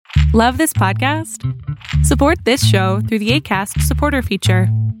Love this podcast? Support this show through the Acast supporter feature.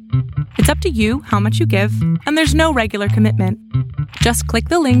 It's up to you how much you give, and there's no regular commitment. Just click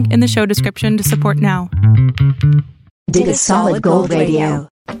the link in the show description to support now. Dig a Solid Gold Radio.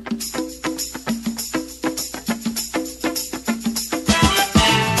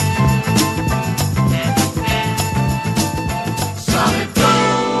 Solid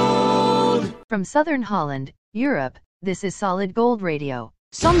Gold! From Southern Holland, Europe, this is Solid Gold Radio.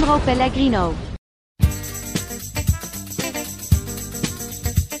 Sandro Pellegrino.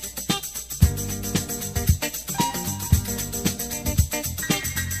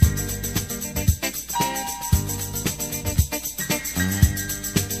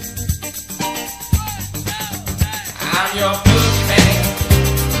 I'm your boogeyman,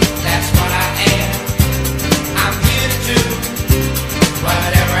 that's what I am. I'm here to do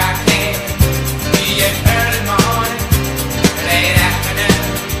whatever I can. Be it early morning, late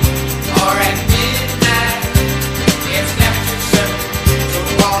afternoon, or at midnight. It's never too soon to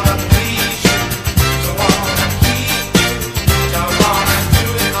wanna please you, to wanna keep you, to wanna do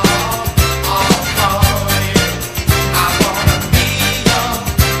it all for you. I wanna be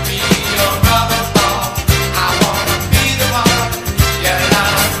your rubber ball. I wanna be the one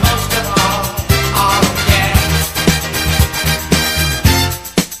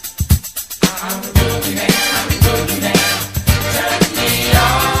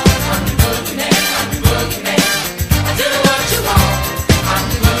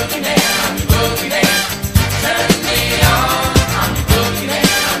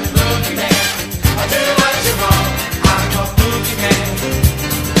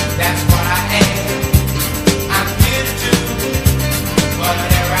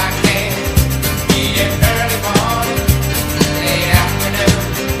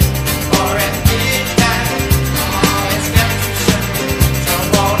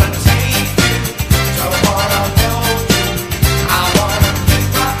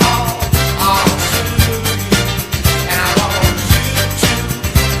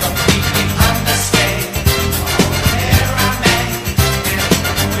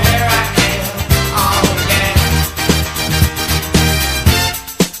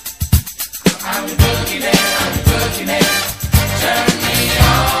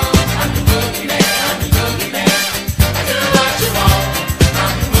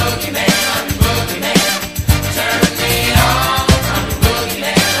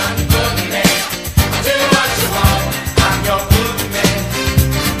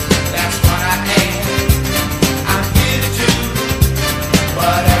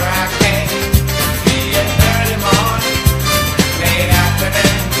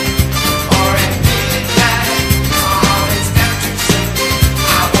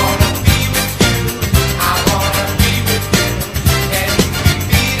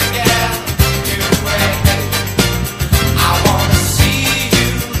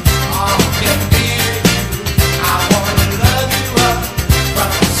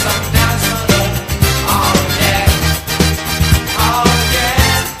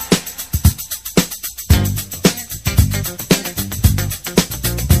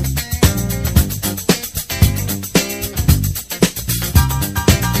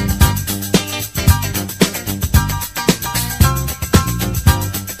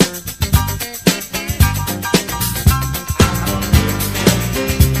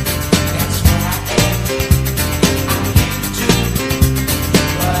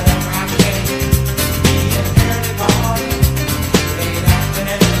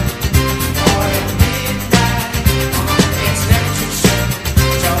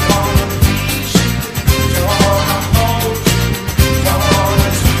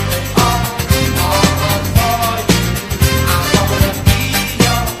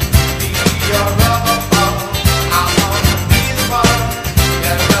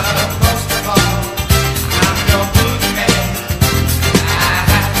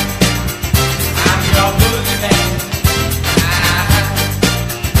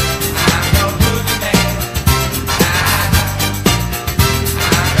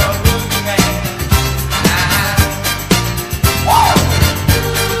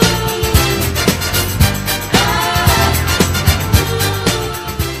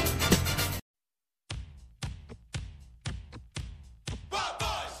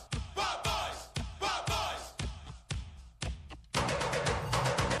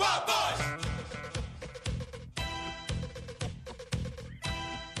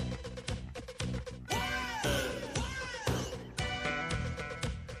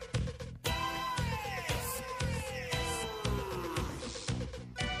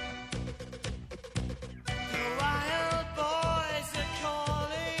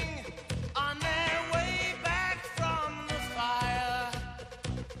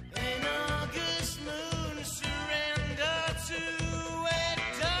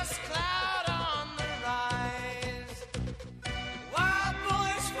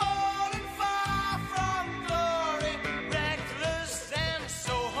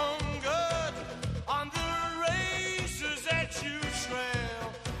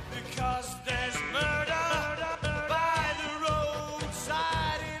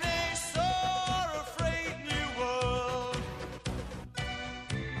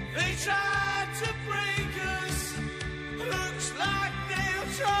tried to break us. Looks like they'll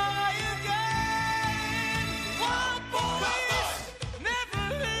try again. Wild boys never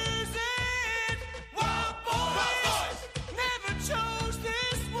lose it. Wild boys never chose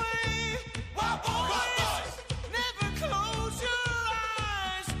this way. Wild boys never close your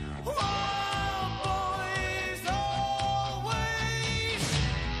eyes. Wild boys always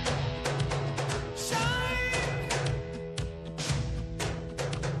shine.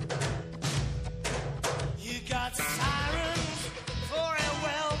 You got sirens for a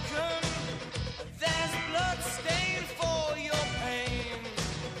welcome. There's blood stained for your pain,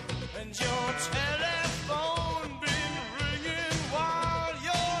 and your telephone been ringing while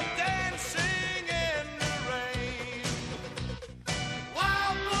you're dancing in the rain.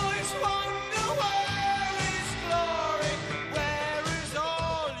 Wild boys wonder where is glory, where is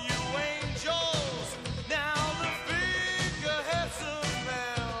all you angels? Now the figureheads have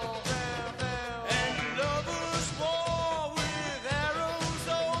fell, and lovers war with arrows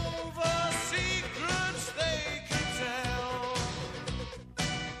over secrets they could tell.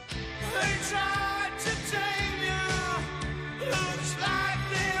 They tried to tame you, looks like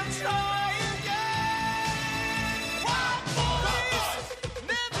they'll try again. Wild boys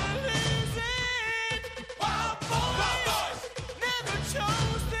never lose it. Wild boys never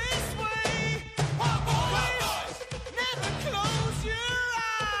chose this way. Wild boys never close your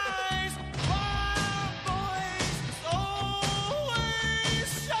eyes. Wild boys always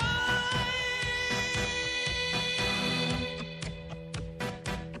shine.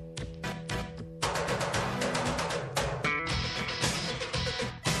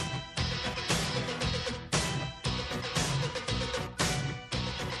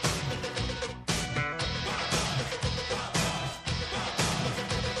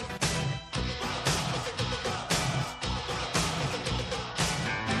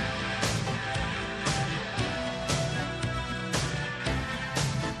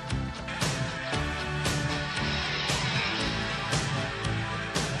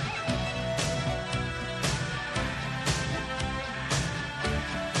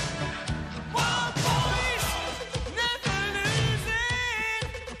 Wild boys never lose it.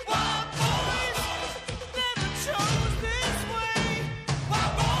 Wild boys never chose this way.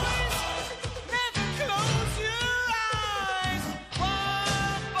 Wild boys never close your eyes.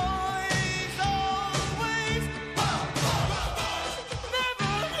 Wild boys always. Wild boys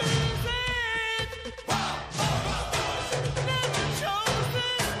never lose it. Wild boys never chose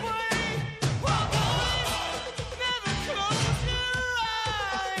this way. Wild boys never close your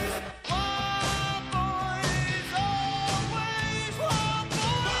eyes. Wild boys always. Wild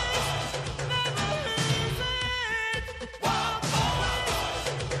boys never lose it. Wild boys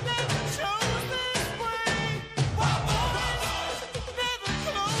never chose this way. Wild boys never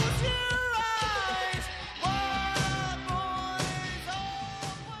close your eyes. Wild boys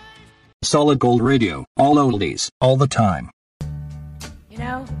always. Solid Gold Radio. All oldies, all the time. You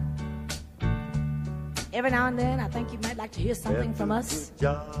know, every now and then I think you might like to hear something from us.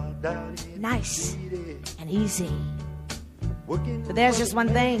 Nice and easy. But there's just one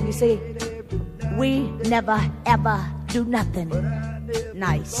thing, you see, we never ever do nothing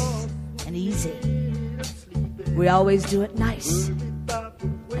nice and easy. We always do it nice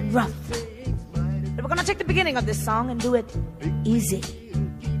and rough. But we're gonna take the beginning of this song and do it easy.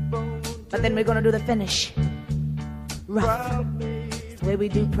 But then we're gonna do the finish rough. It's the way we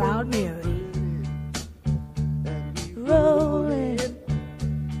do Proud Mary. Rolling,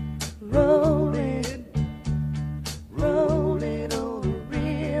 rolling, rolling on the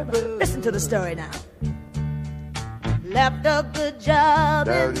river. Listen to the story now. Left a good job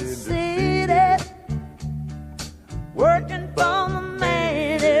in the city, working for the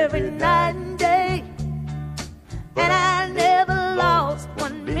man every night and day. And I never lost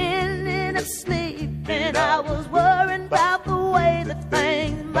 1 minute of sleep, and I was worried about the way that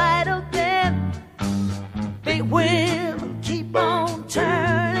things might have been. Big wheel keep on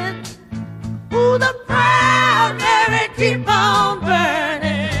turning. Ooh, the Proud Mary keep on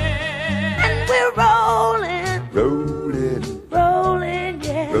burning. And we're rolling, Rolling, rolling,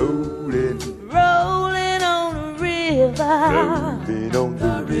 yeah, rolling, rolling on the river. rolling on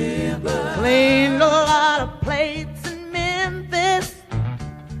the river. Cleaned a lot of plates in Memphis,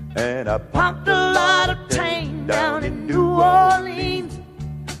 And I pumped a lot of tang down in New Orleans.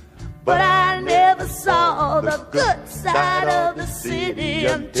 But I never saw the good side of the city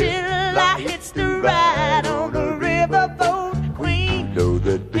until I hitched the ride on the riverboat queen. know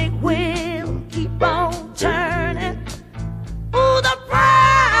that Big wheel keep on turning. Ooh, the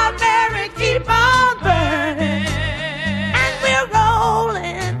Proud Mary keep on burning. And we're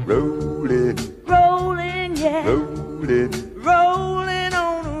rolling, rolling,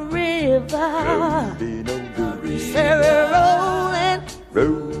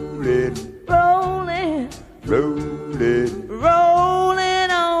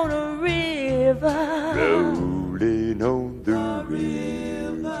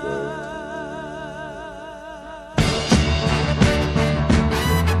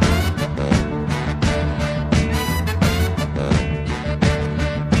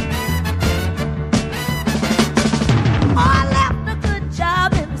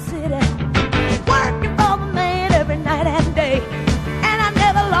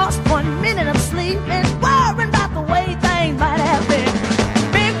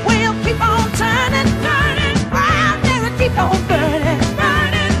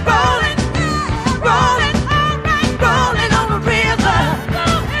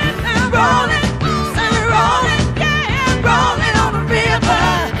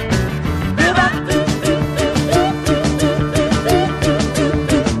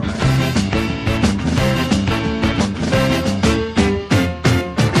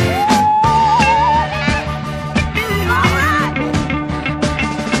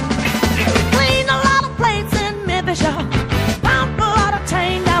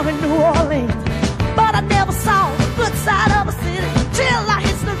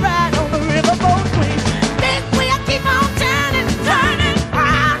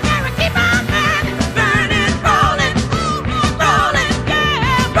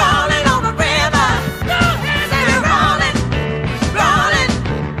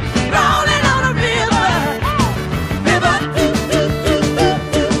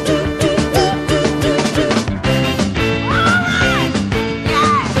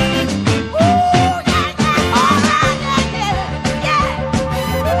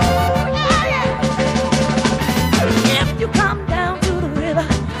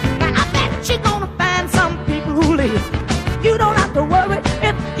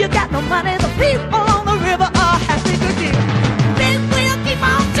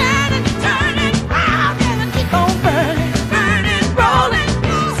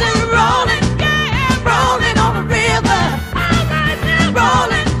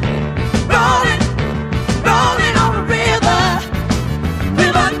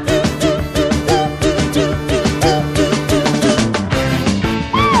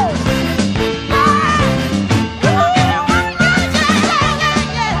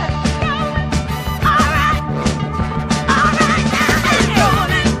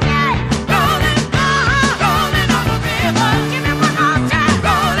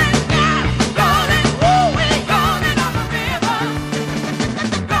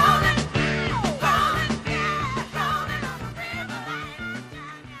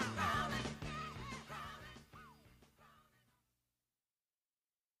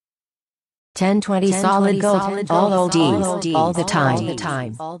 1020 Solid Gold. All oldies. All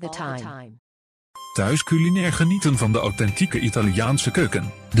the time. Thuis culinair genieten van de authentieke Italiaanse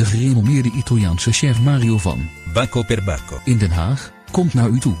keuken. De gerenommeerde Italiaanse chef Mario van Bacco per Bacco in Den Haag komt naar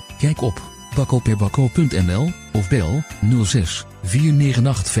u toe. Kijk op baccoperbacco.nl of bel 06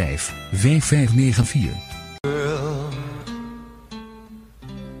 4985 5594. Girl,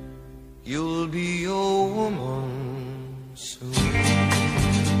 you'll be a woman soon.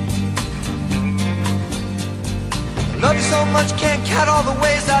 Love you so much, can't count all the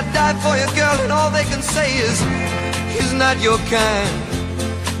ways I'd die for you, girl, and all they can say is he's not your kind.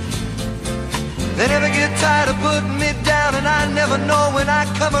 They never get tired of putting me down, and I never know when I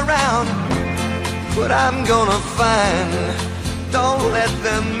come around what I'm gonna find. Don't let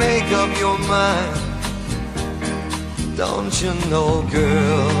them make up your mind. Don't you know,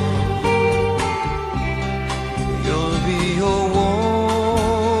 girl, you'll be a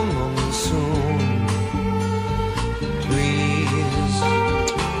woman soon. Please,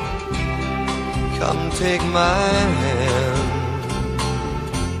 come take my hand.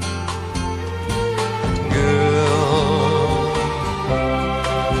 Girl,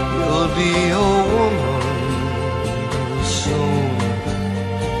 you'll be a woman soon.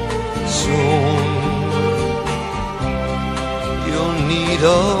 Soon you'll need a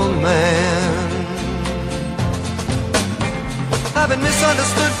man. I've been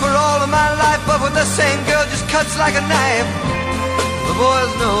misunderstood for all of my life, but with the same girl just cuts like a knife. The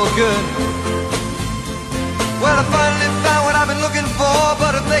boy's no good. Well, I finally found what I've been looking for,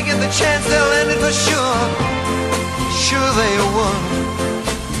 but if they get the chance, they'll end it for sure. Sure they won.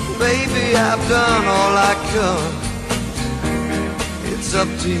 Baby, I've done all I could. It's up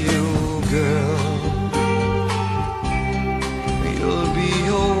to you, girl. You'll be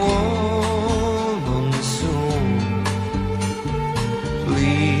a woman soon.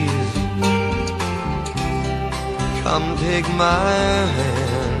 Please, come take my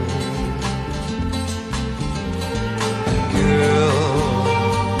hand. Girl,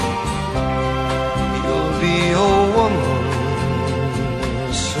 you'll be a woman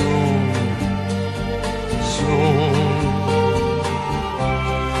soon. Soon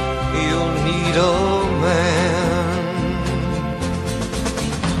you'll need a man.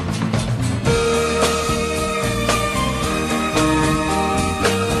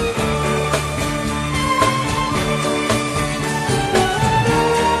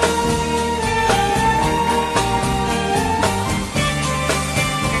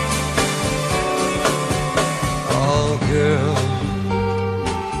 Oh, girl,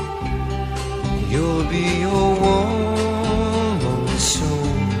 you'll be a woman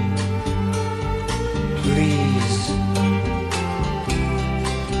soon. Please,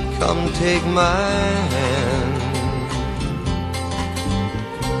 come take my hand.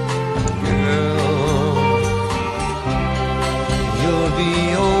 Girl, you'll be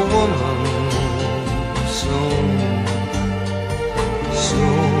a woman soon.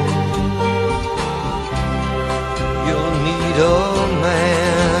 Soon you'll need a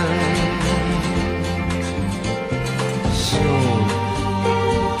man. Soon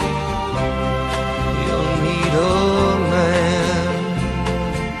you'll need a man.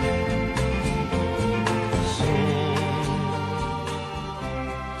 Soon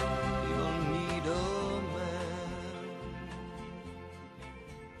you'll need a man.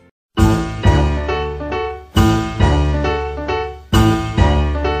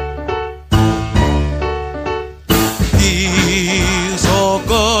 Feels so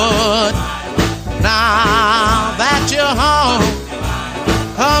good now that you're home.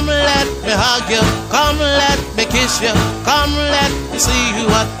 Come let me hug you, come let me kiss you, come let me see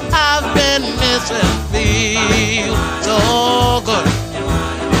what I've been missing. Feels so good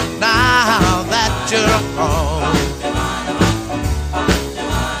now that you're home.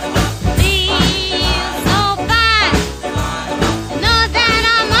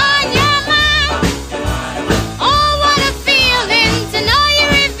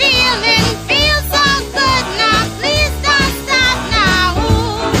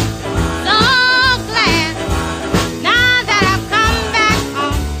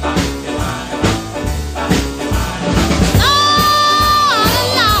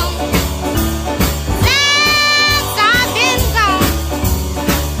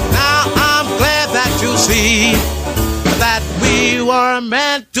 That we were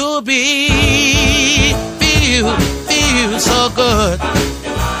meant to be. Feel so good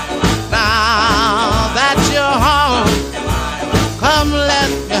now that you're home. Come let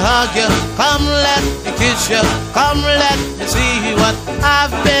me hug you, come let me kiss you, come let me see what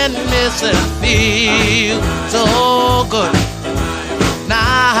I've been missing. Feel so good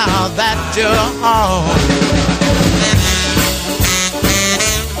now that you're home.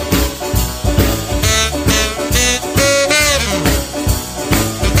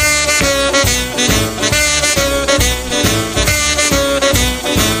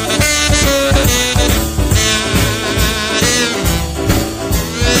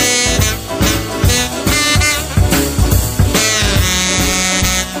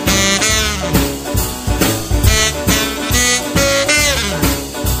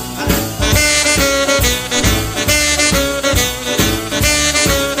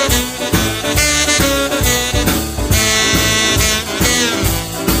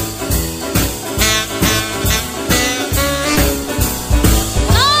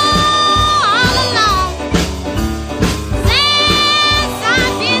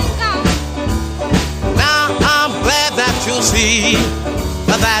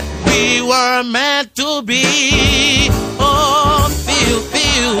 That we were meant to be. Oh,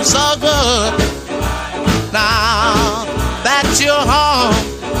 feel so good. Now that you're home,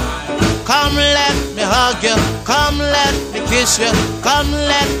 come let me hug you, come let me kiss you, come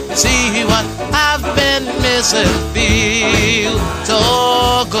let me see what I've been missing. Feel so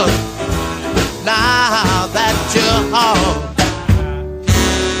good. Now that you're home.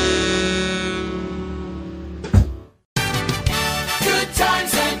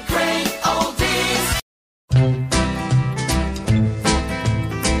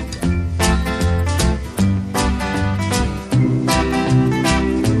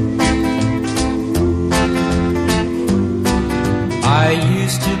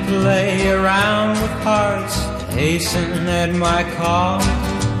 Hasten at my call,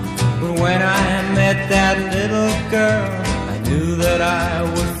 but when I met that little girl, I knew that I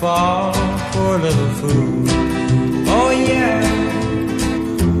would fall for a little fool. Oh yeah,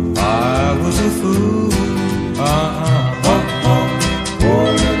 I was a fool. Poor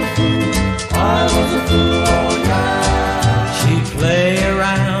little fool, I was a fool. Oh yeah. She'd play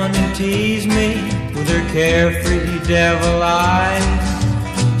around and tease me with her carefree devil eyes.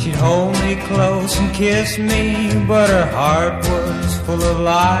 She'd hold me close and kiss me, but her heart was full of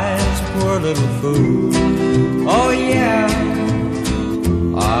lies. Poor little fool. Oh yeah,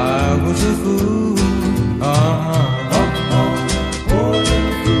 I was a fool. Poor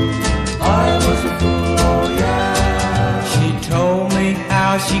little fool, I was a fool. Oh yeah. She told me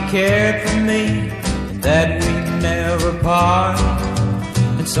how she cared for me and that we'd never part.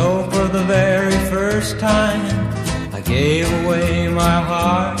 And so for the very first time I gave away my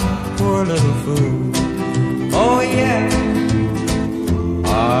heart. Poor little fool. Oh yeah,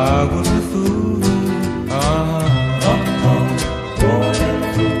 I was a fool. Poor little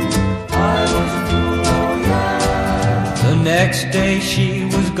fool, I was a fool. Oh yeah. The next day she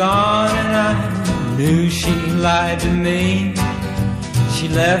was gone and I knew she lied to me. She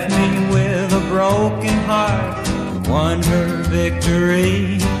left me with a broken heart and won her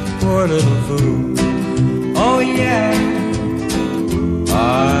victory. Poor little fool. Oh yeah,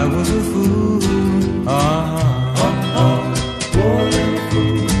 I was a fool. Poor little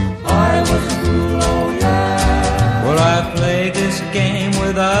fool, I was a fool. Oh yeah. Well, I played this game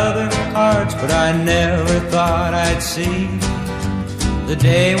with other hearts, but I never thought I'd see the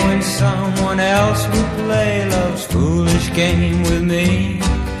day when someone else would play love's foolish game with me.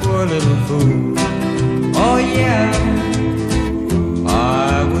 Poor little fool. Oh yeah,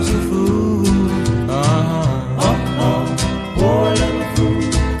 I was a fool. Poor little fool,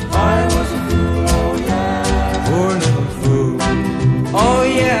 I was a fool. Oh yeah. Poor little fool. Oh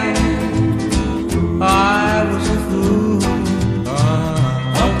yeah, I was a fool.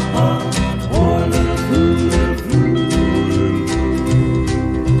 Poor little fool.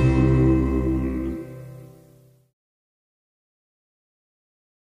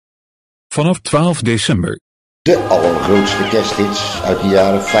 Vanaf 12 december. De allergrootste kersthits uit de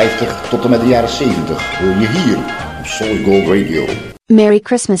jaren 50 tot en met de jaren 70 hoor je hier op Solid Gold Radio. Merry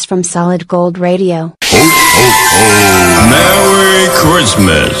Christmas from Solid Gold Radio. Ho, ho, ho. Merry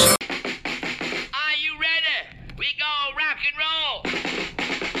Christmas. Are you ready? We go rock and roll.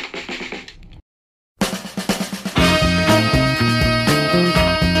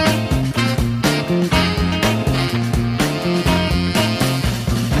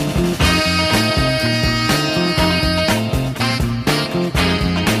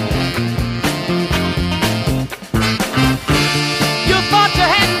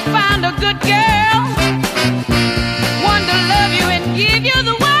 Good girl, one to love you and give you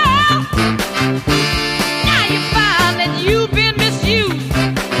the world.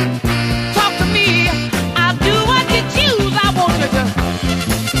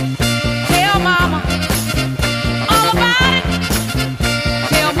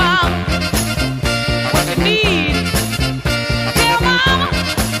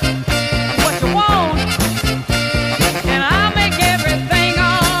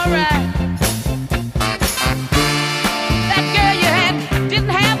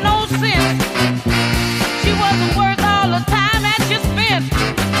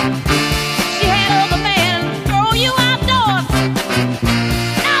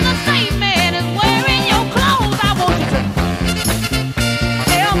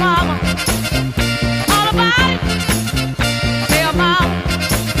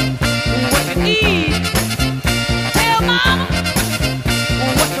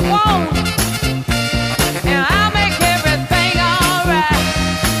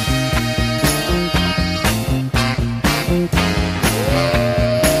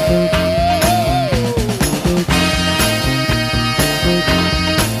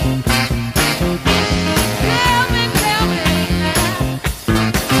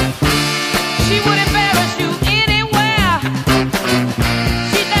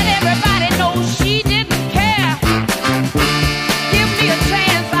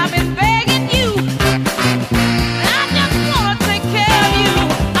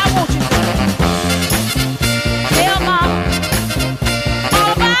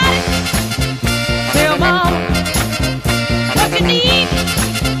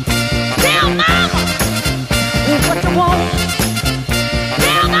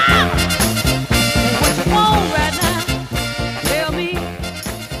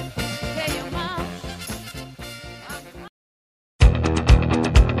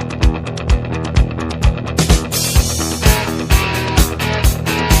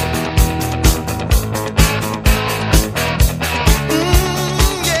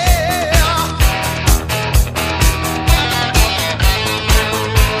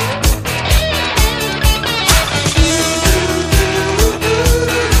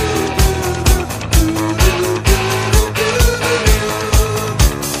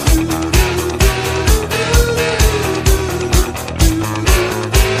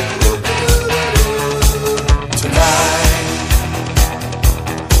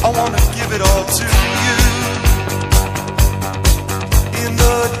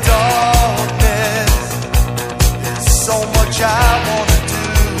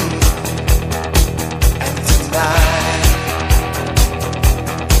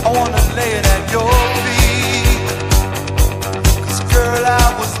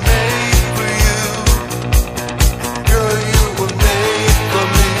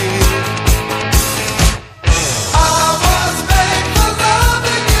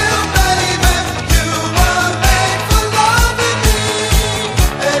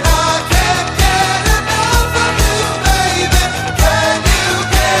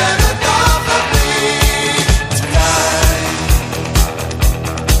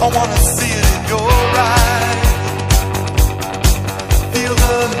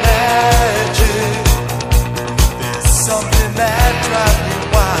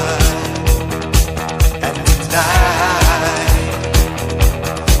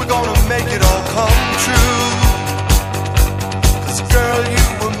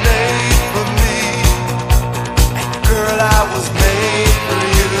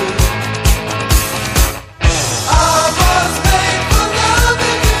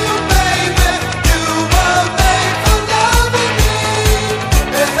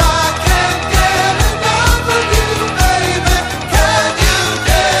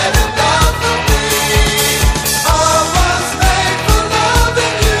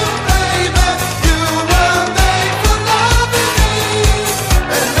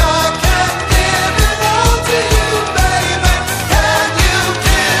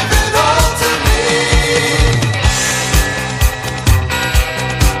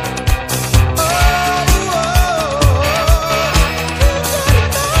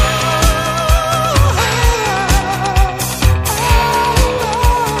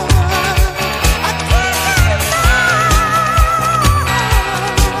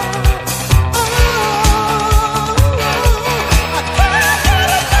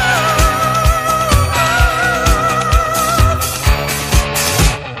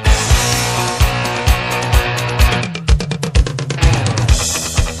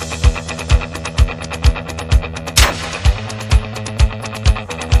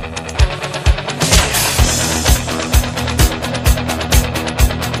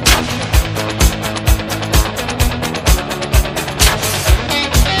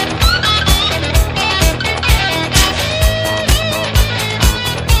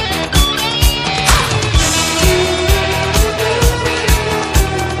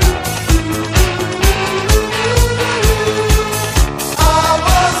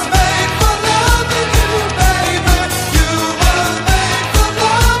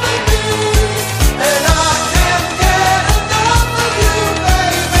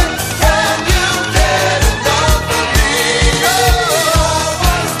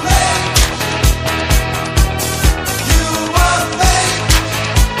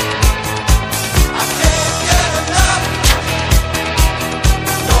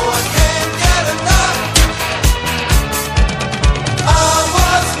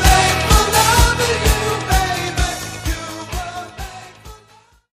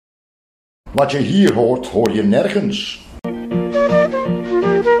 Wat je hier hoort, hoor je nergens.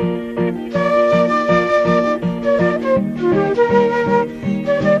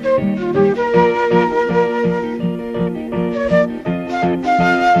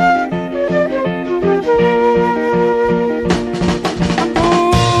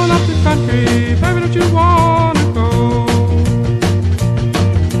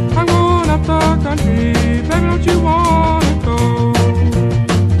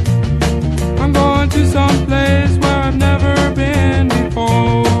 Someplace where I've never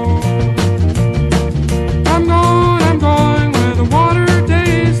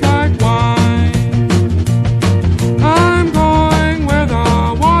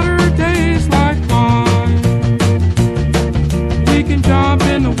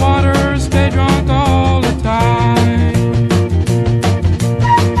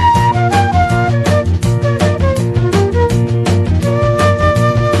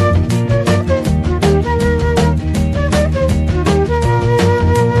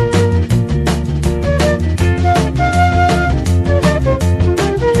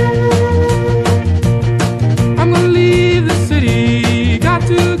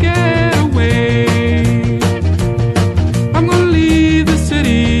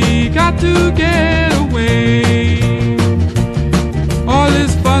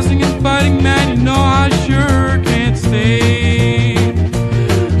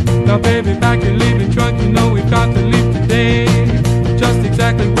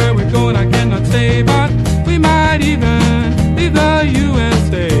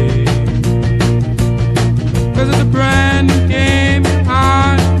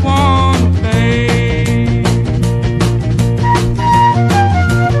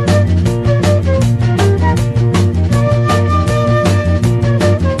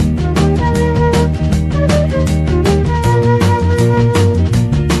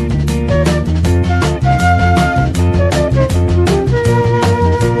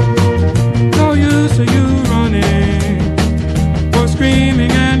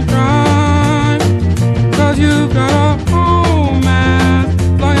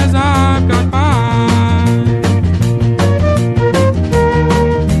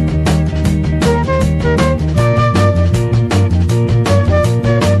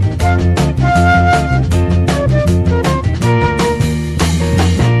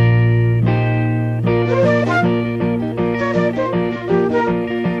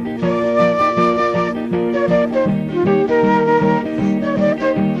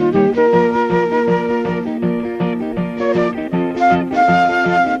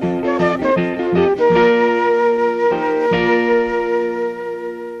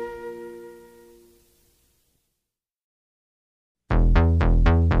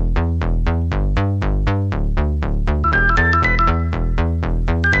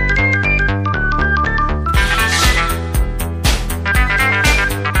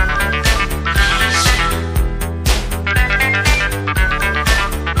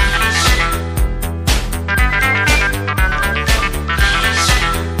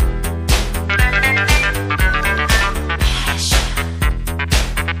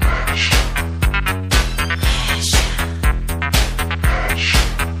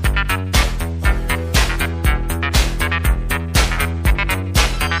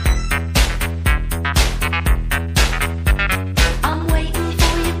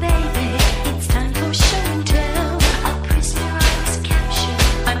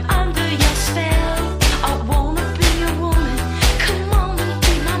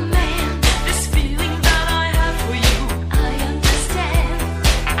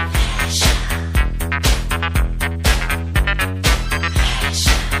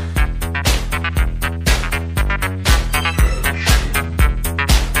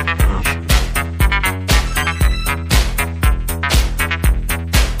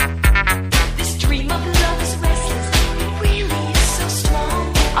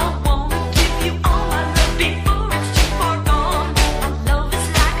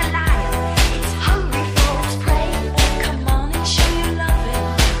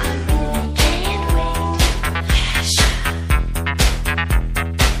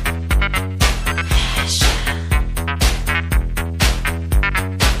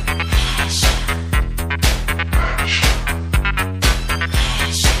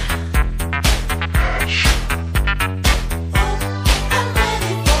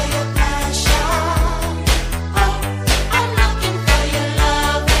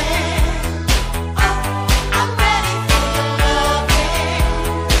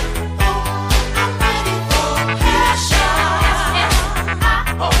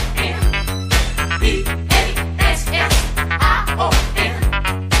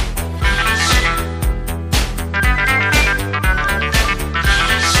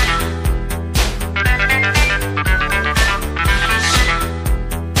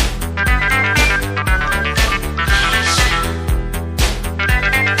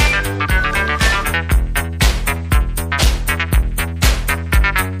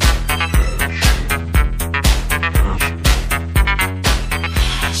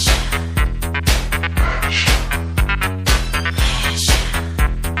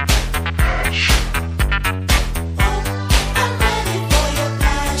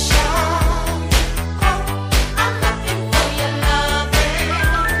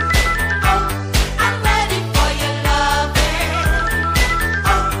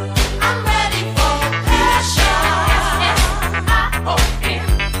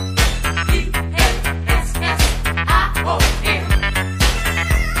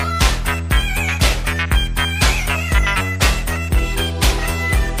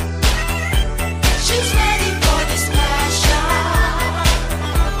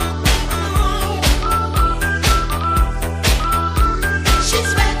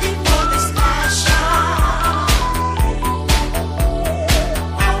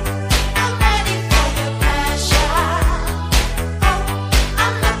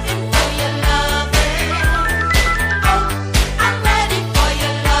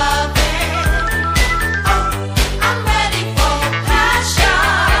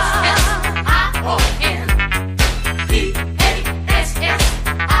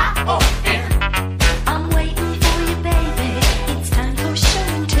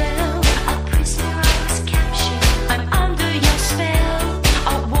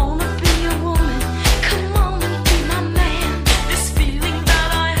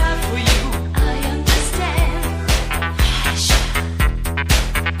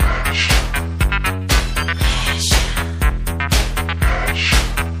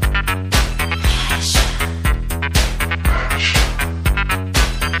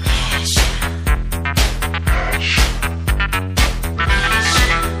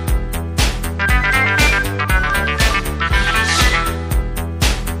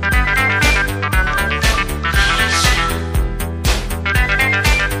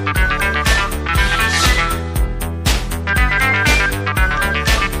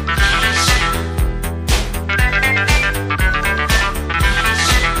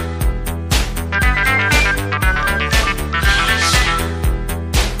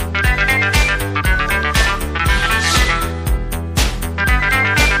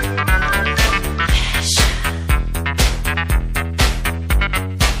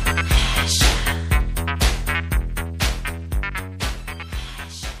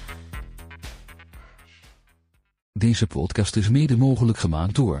Deze podcast is mede mogelijk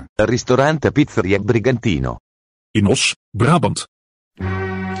gemaakt door Ristorante Pizzeria Brigantino. In Os, Brabant. You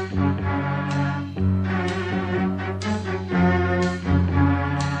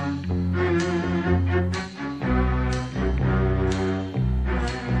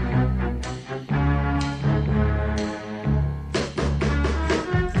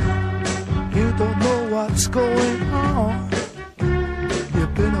don't know what's going on.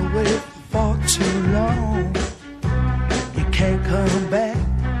 You've been away for far too long. You can't come back.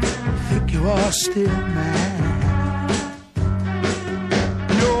 Think you are still mine.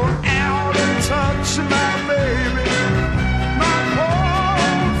 You're out of touch, my baby, my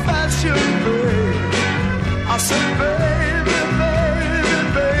old-fashioned baby. I said, baby, baby,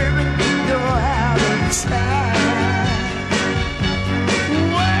 baby, you're out of style.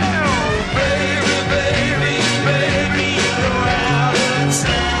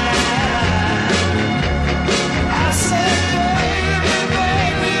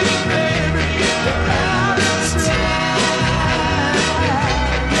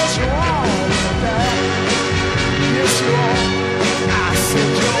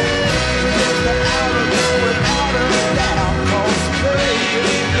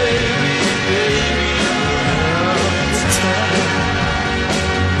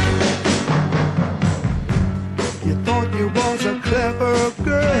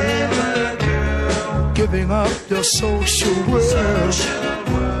 Giving up your social world.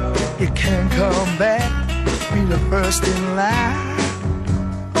 You can't come back, be the first in line.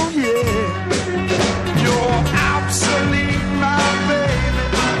 Oh yeah, you're obsolete, my baby,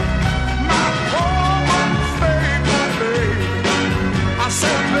 my poor favorite baby. I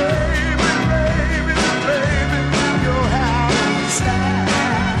said, baby, baby, baby, you're out of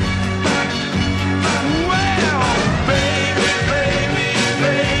style. Well, baby, baby,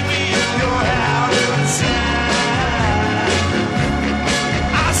 baby, you're out of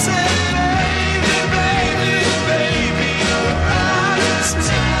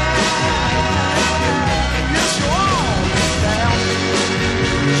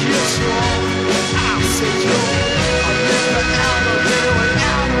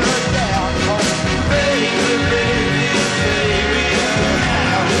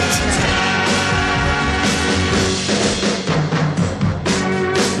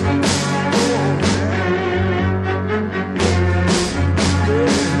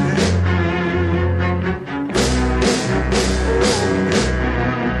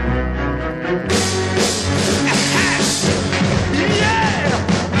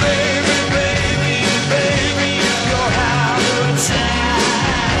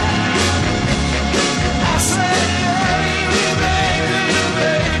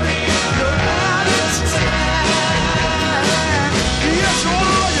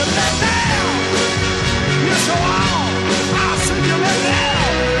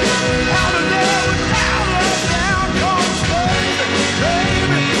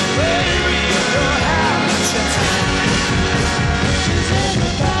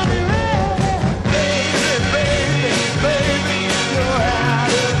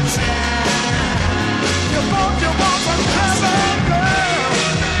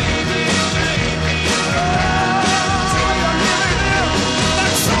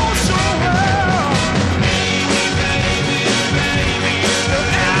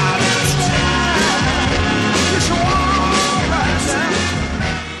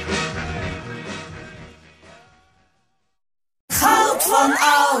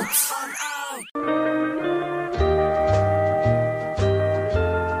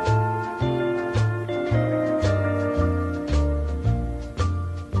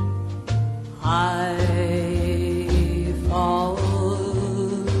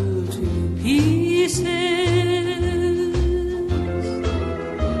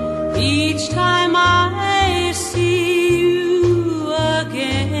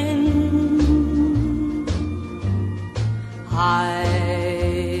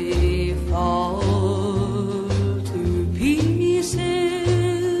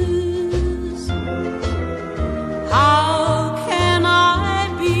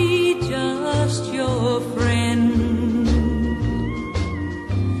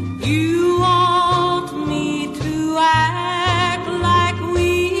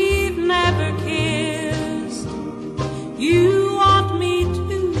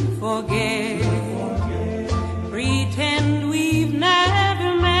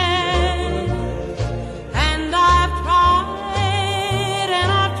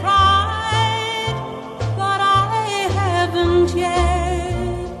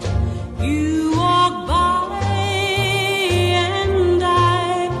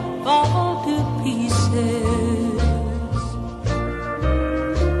fall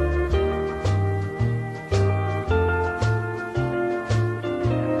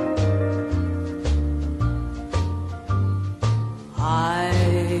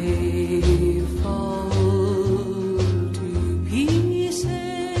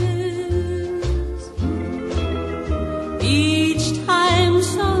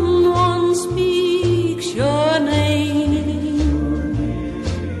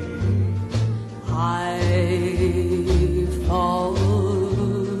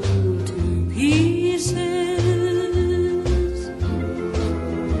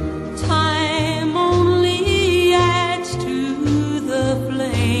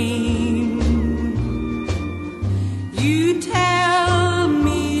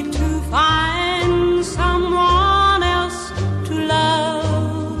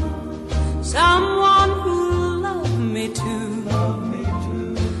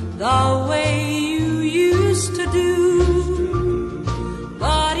the way you used to do.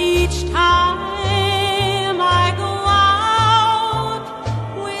 But each time I go out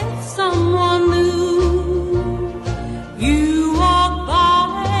with someone new, you walk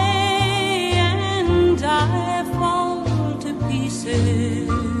by and I fall to pieces.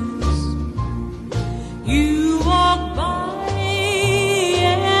 You walk by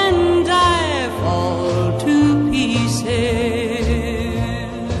and I fall to pieces.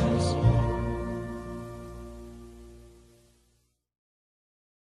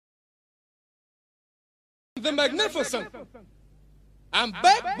 The Magnificent. I'm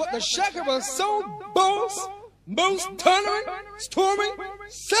back, but the shaker was so boss, most thundering, storming,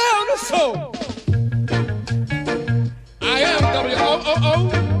 sound of soul. I am W-O-O-O,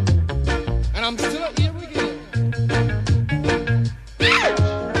 and I'm still here again.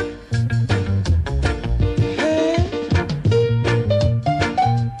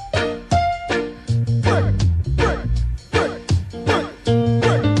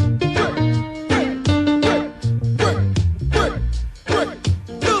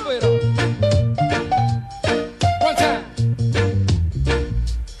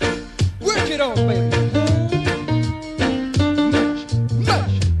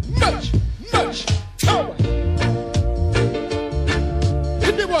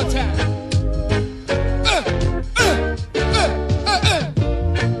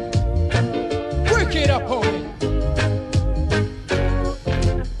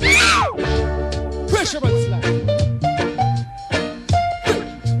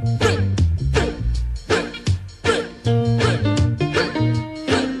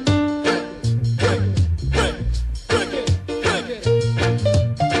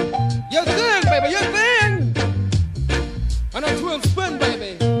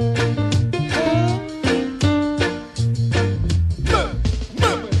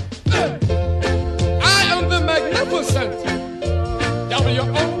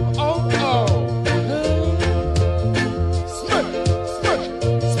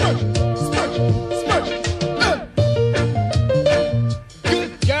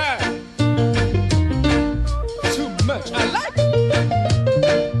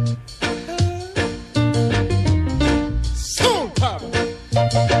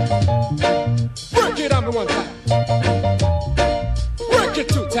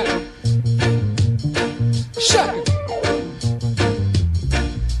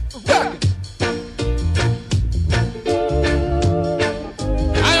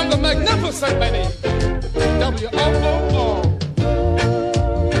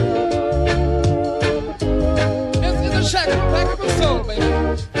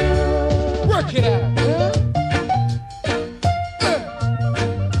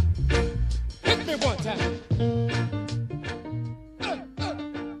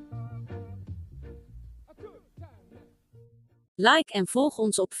 Like en volg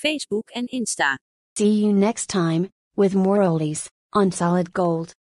ons op Facebook en Insta. See you next time, with more oldies, on Solid Gold.